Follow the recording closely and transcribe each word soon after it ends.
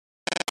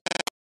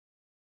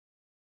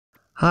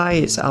Hi,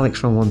 it's Alex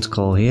from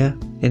One2Call here.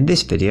 In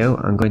this video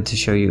I'm going to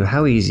show you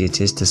how easy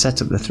it is to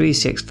set up the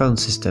 3CX phone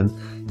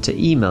system to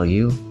email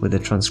you with a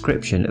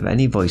transcription of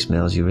any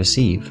voicemails you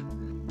receive.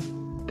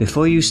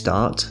 Before you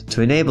start,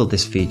 to enable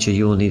this feature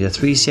you will need a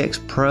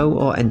 3CX Pro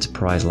or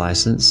Enterprise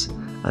license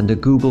and a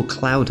Google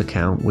Cloud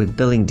account with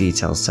billing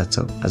details set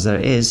up, as there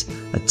is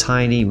a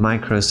tiny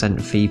microcent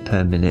fee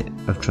per minute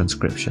of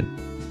transcription.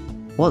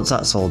 Once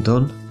that's all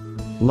done,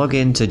 log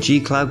in to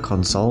G-Cloud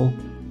Console,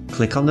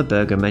 click on the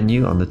burger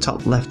menu on the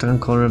top left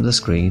hand corner of the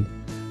screen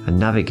and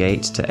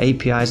navigate to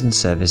APIs and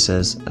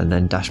Services and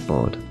then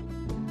Dashboard.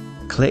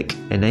 Click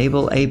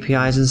Enable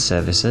APIs and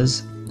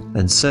Services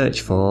and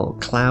search for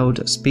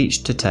Cloud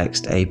Speech to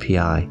Text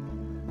API.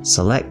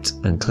 Select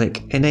and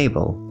click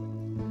Enable.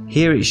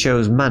 Here it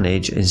shows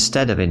Manage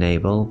instead of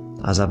Enable,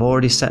 as I've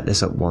already set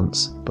this up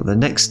once, but the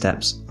next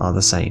steps are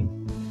the same.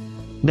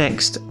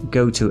 Next,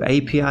 go to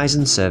APIs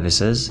and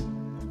Services,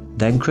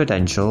 then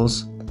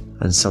Credentials,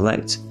 and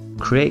select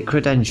Create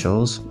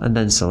Credentials and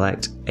then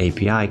select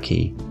API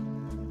Key.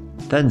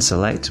 Then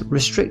select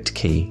Restrict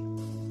Key.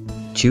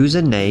 Choose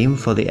a name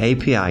for the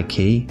API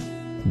key,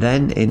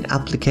 then in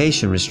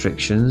Application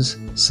Restrictions,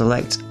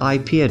 select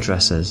IP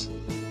addresses.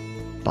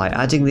 By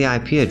adding the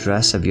IP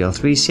address of your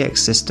 3CX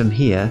system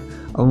here,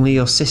 only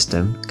your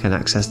system can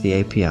access the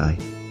API.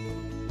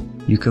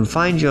 You can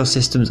find your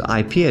system's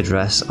IP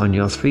address on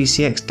your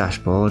 3CX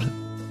dashboard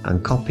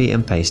and copy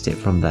and paste it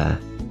from there.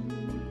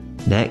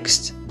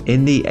 Next,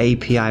 in the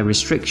API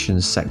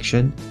Restrictions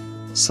section,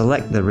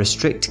 select the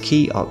Restrict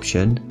Key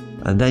option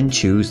and then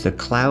choose the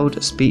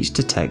Cloud Speech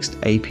to Text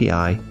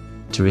API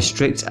to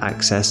restrict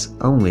access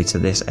only to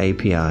this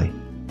API.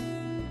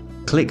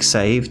 Click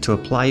Save to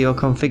apply your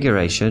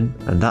configuration,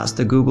 and that's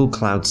the Google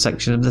Cloud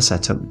section of the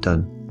setup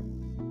done.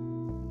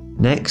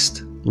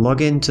 Next,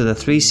 log into the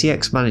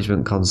 3CX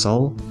Management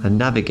Console and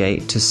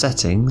navigate to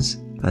Settings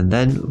and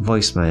then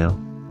Voicemail.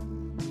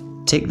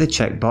 Tick the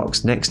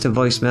checkbox next to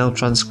Voicemail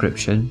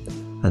Transcription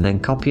and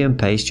then copy and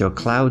paste your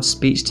Cloud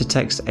Speech to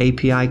Text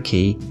API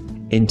key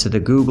into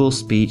the Google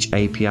Speech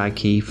API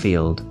key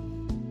field.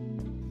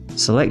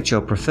 Select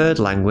your preferred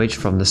language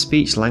from the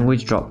Speech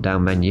Language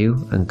drop-down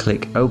menu and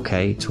click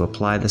OK to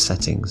apply the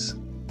settings.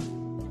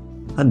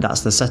 And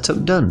that's the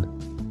setup done.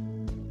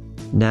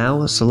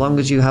 Now, so long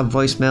as you have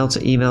voicemail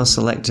to email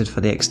selected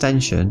for the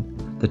extension,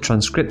 the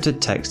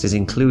transcripted text is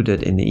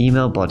included in the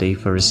email body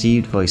for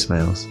received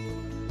voicemails.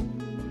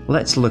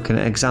 Let's look at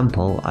an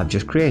example I've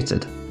just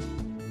created.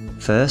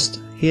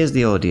 First, here's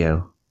the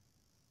audio.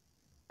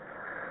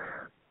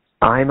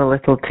 I'm a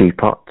little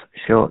teapot,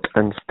 short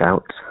and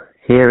stout.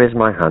 Here is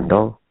my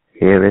handle,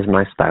 here is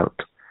my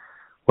spout.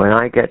 When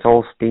I get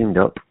all steamed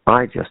up,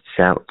 I just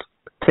shout,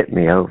 tip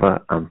me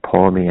over and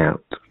pour me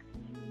out.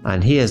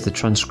 And here's the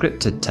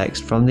transcripted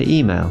text from the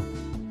email.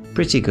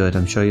 Pretty good,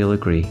 I'm sure you'll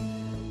agree.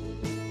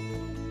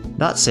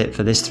 That's it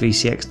for this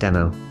 3CX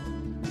demo.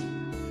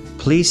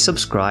 Please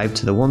subscribe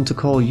to the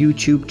One2Call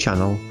YouTube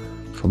channel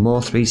for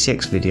more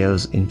 3CX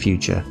videos in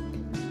future.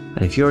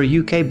 And if you're a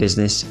UK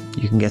business,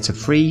 you can get a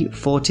free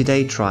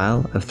 40-day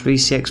trial of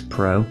 3CX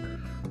Pro,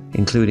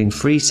 including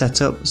free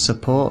setup,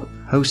 support,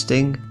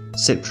 hosting,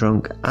 SIP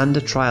trunk and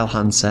a trial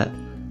handset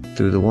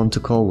through the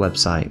One2Call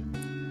website.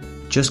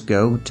 Just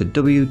go to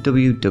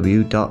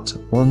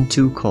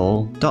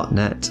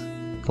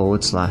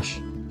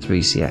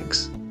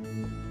www.one2call.net/3CX.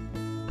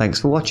 Thanks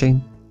for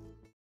watching.